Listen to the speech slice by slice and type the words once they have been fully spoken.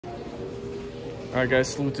Alright guys,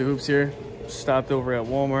 salute to Hoops here. Stopped over at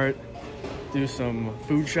Walmart, do some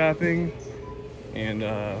food shopping, and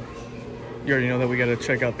you already know that we gotta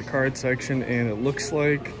check out the card section, and it looks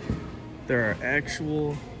like there are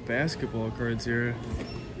actual basketball cards here.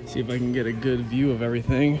 See if I can get a good view of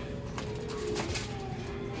everything.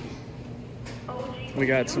 We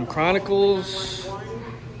got some Chronicles,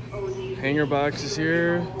 hanger boxes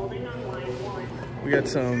here. We got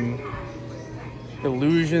some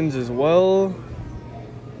Illusions as well.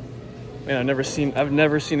 Man, I've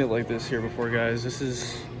never seen it like this here before, guys. This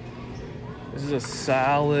is a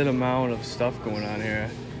solid amount of stuff going on here.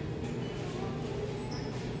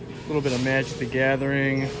 A little bit of Magic the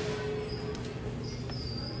Gathering.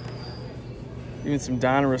 Even some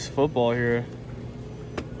Donruss football here.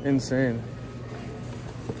 Insane.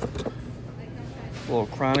 Little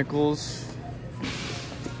Chronicles.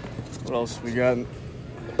 What else we got?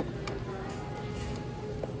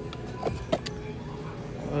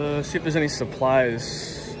 See if there's any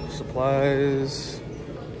supplies.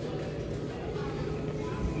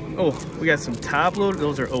 Oh, we got some top load.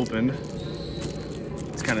 Those are opened.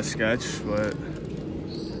 It's kind of sketch, but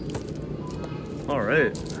all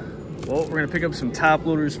right. Well, we're gonna pick up some top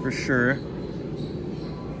loaders for sure.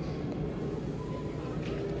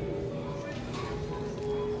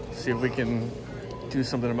 See if we can do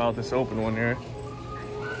something about this open one here.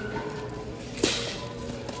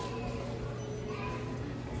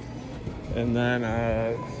 And then,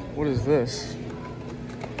 what is this?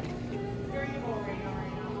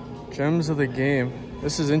 Gems of the Game.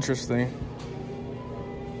 This is interesting.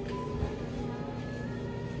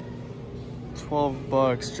 12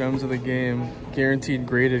 bucks, Gems of the Game. Guaranteed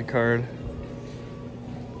graded card.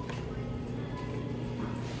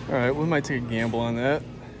 All right, we might take a gamble on that.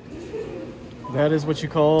 That is what you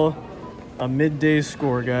call a midday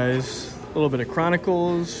score, guys. A little bit of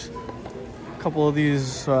Chronicles. A couple of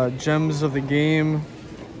these Gems of the Game.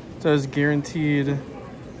 It says guaranteed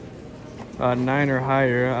 9 or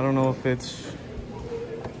higher. I don't know if it's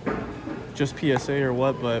just PSA or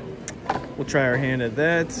what, but we'll try our hand at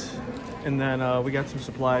that. And then we got some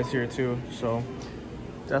supplies here too. So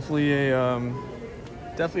definitely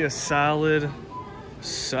a solid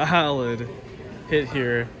hit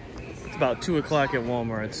here. It's about 2 o'clock at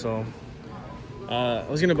Walmart. So I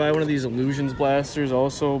was gonna buy one of these Illusions blasters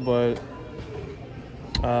also, but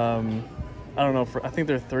I don't know, I think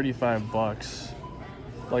they're 35 bucks.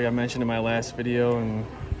 Like I mentioned in my last video, and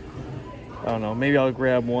I don't know, maybe I'll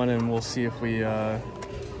grab one and we'll see if we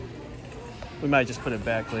might just put it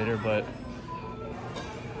back later, but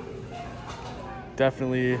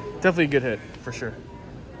definitely a good hit for sure.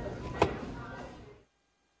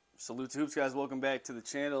 Salute to Hoops, guys. Welcome back to the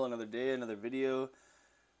channel. Another day, another video,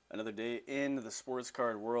 another day in the sports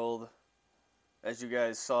card world. As you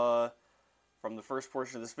guys saw from the first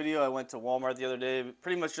portion of this video, I went to Walmart the other day,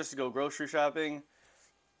 pretty much just to go grocery shopping.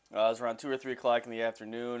 It was around 2 or 3 o'clock in the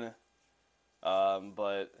afternoon,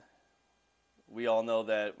 but we all know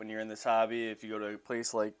that when you're in this hobby, if you go to a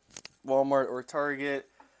place like Walmart or Target,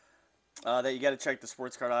 that you got to check the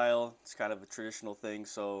sports card aisle. It's kind of a traditional thing,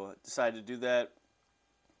 so I decided to do that.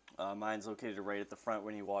 Mine's located right at the front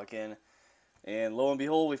when you walk in. And lo and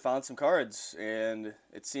behold, we found some cards, and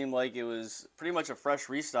it seemed like it was pretty much a fresh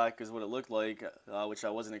restock is what it looked like, which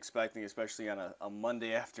I wasn't expecting, especially on a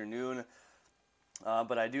Monday afternoon.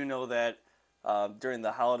 But I do know that during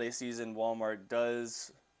the holiday season, Walmart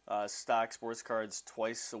does stock sports cards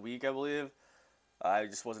twice a week, I believe. I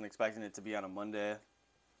just wasn't expecting it to be on a Monday.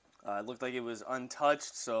 It looked like it was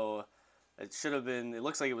untouched, so it should have been, it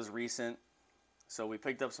looks like it was recent. So we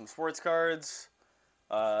picked up some sports cards.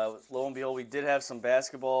 Lo and behold, we did have some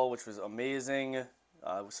basketball, which was amazing.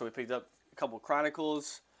 So we picked up a couple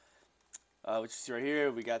Chronicles, which you see right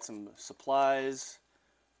here. We got some supplies,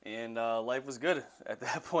 and life was good at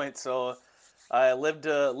that point. So I lived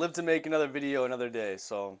to make another video another day.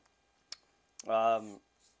 So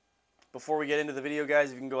before we get into the video,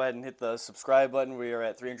 guys, you can go ahead and hit the subscribe button. We are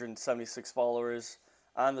at 376 followers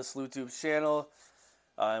on the SalutTubes channel.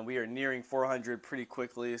 And we are nearing 400 pretty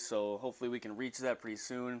quickly, so hopefully we can reach that pretty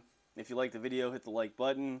soon. If you like the video, hit the like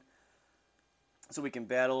button so we can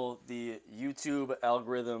battle the YouTube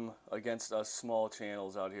algorithm against us small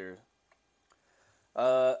channels out here.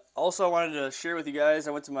 Also, I wanted to share with you guys,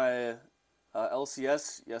 I went to my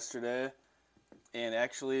LCS yesterday and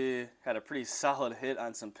actually had a pretty solid hit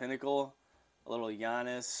on some Pinnacle, a little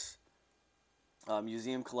Giannis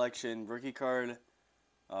Museum Collection rookie card,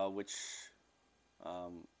 which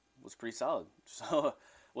was pretty solid. So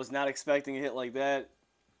was not expecting a hit like that.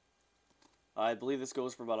 I believe this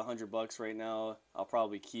goes for about $100 right now. I'll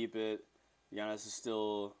probably keep it. Giannis is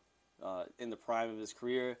still in the prime of his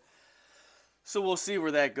career. So we'll see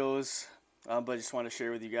where that goes. But I just want to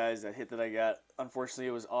share with you guys that hit that I got. Unfortunately,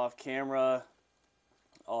 it was off camera.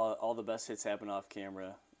 All the best hits happen off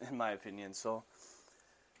camera, in my opinion. So,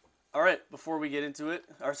 all right, before we get into it,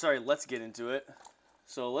 or sorry, let's get into it.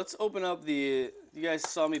 So let's open up the, you guys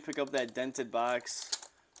saw me pick up that dented box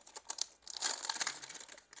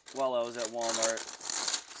while I was at Walmart.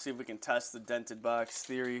 See if we can test the dented box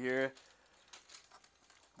theory here.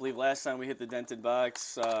 I believe last time we hit the dented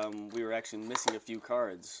box, we were actually missing a few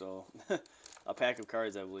cards, so a pack of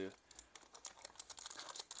cards, I believe.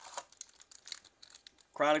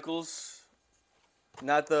 Chronicles,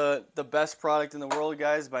 not the best product in the world,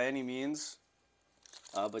 guys, by any means,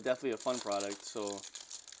 but definitely a fun product. So,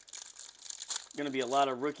 gonna be a lot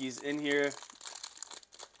of rookies in here.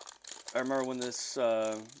 I remember when this,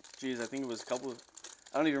 geez, I think it was a couple of,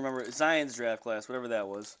 I don't even remember, Zion's draft class, whatever that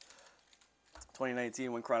was.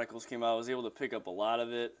 2019 when Chronicles came out, I was able to pick up a lot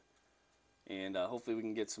of it, and hopefully we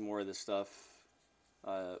can get some more of this stuff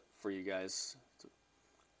for you guys.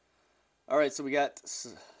 All right, so we got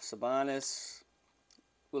Sabonis,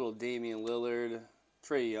 little Damian Lillard,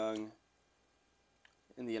 Trae Young,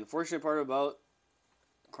 and the unfortunate part about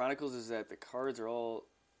Chronicles is that the cards are all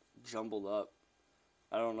jumbled up.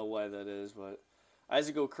 I don't know why that is, but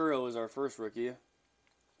Isaac Okoro is our first rookie.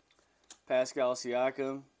 Pascal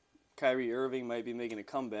Siakam. Kyrie Irving might be making a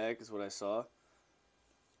comeback, is what I saw.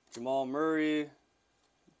 Jamal Murray,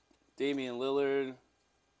 Damian Lillard,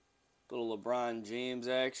 little LeBron James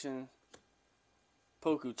action.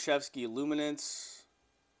 Pokuchevsky Luminance.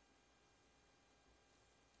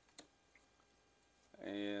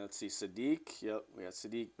 And let's see, Sadiq. Yep, we got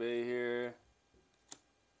Sadiq Bey here.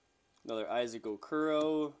 Another Isaac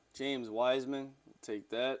Okoro. James Wiseman. We'll take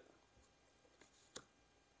that.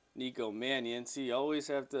 Nico Mannion. See, you always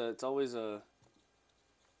have to, it's always a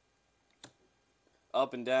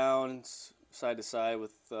up and down, side to side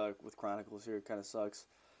with Chronicles here. It kind of sucks.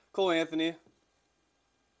 Cole Anthony.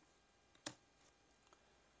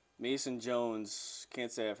 Mason Jones.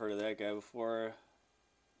 Can't say I've heard of that guy before.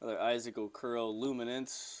 Another Isaac Okoro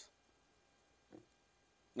Luminance.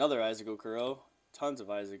 Another Isaac Okoro. Tons of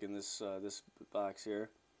Isaac in this this box here.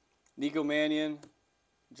 Nico Mannion.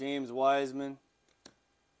 James Wiseman.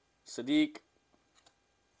 Sadiq,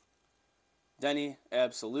 Denny,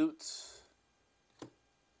 Absolute,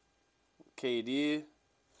 KD,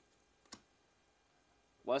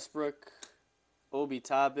 Westbrook, Obi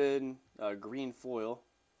Toppin, green foil,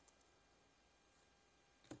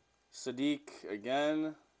 Sadiq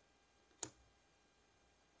again,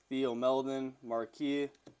 Theo Meldon,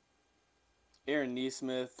 Marquis, Aaron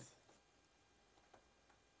Nesmith,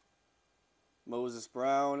 Moses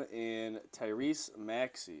Brown, and Tyrese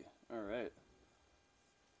Maxey. All right.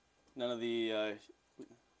 None of the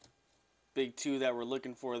big two that we're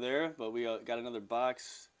looking for there, but we got another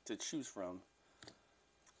box to choose from.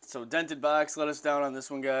 So dented box let us down on this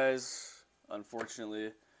one, guys.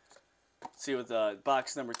 Unfortunately. Let's see what the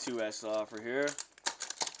box number 2 has to offer here.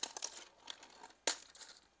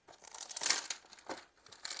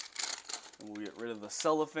 And we'll get rid of the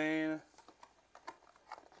cellophane.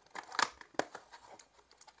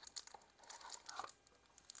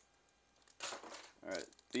 Alright,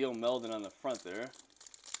 Theo Meldon on the front there.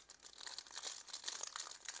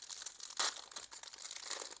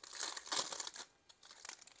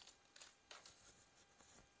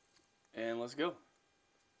 And let's go.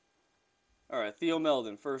 Alright, Theo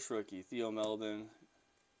Meldon, first rookie. Theo Meldon.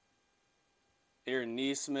 Aaron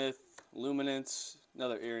Nesmith, Luminance,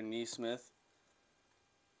 another Aaron Nesmith.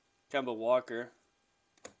 Kemba Walker,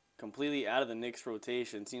 completely out of the Knicks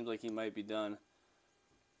rotation. Seems like he might be done.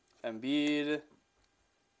 Embiid.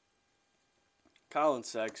 Colin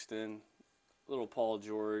Sexton, little Paul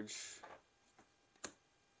George,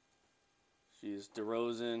 she's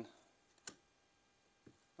DeRozan,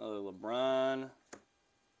 another LeBron,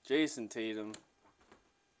 Jason Tatum,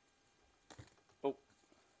 oh,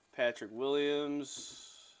 Patrick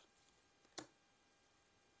Williams,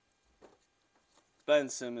 Ben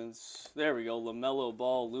Simmons, there we go, LaMelo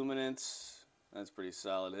Ball, Luminance, that's a pretty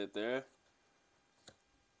solid hit there.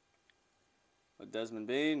 Desmond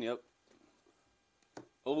Bane, yep.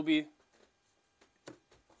 Obi,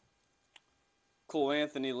 Cole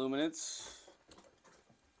Anthony Luminance,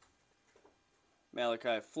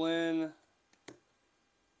 Malachi Flynn,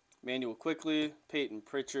 Manuel Quickley, Peyton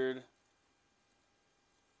Pritchard,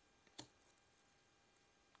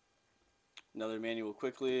 another Manuel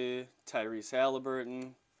Quickley, Tyrese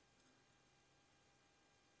Halliburton,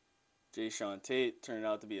 Jayshawn Tate turned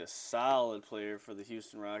out to be a solid player for the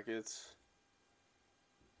Houston Rockets.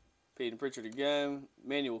 Peyton Pritchard again.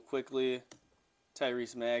 Manuel Quickly.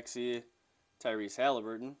 Tyrese Maxey. Tyrese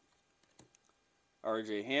Halliburton.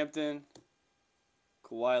 R.J. Hampton.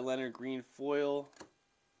 Kawhi Leonard green foil.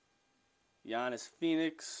 Giannis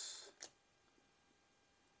Phoenix.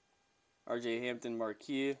 R.J. Hampton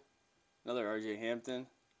Marquee. Another R.J. Hampton.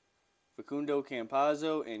 Facundo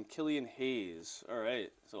Campazzo and Killian Hayes. All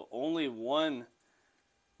right, so only one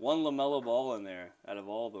LaMelo Ball in there out of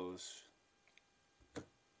all those.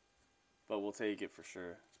 But we'll take it for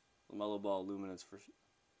sure. LaMelo Ball Luminance for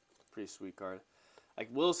pretty sweet card. I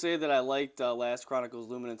will say that I liked last Chronicles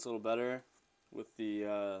Luminance a little better with the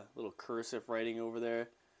little cursive writing over there.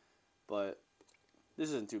 But this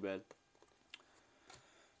isn't too bad.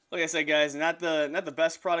 Like I said, guys, not the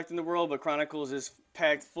best product in the world, but Chronicles is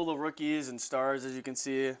packed full of rookies and stars, as you can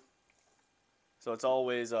see. So it's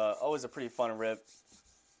always a pretty fun rip.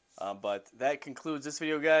 But that concludes this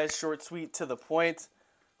video, guys. Short, sweet, to the point.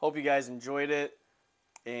 Hope you guys enjoyed it.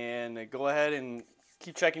 And go ahead and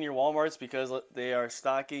keep checking your Walmarts because they are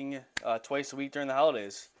stocking twice a week during the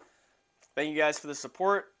holidays. Thank you guys for the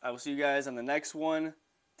support. I will see you guys on the next one.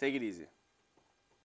 Take it easy.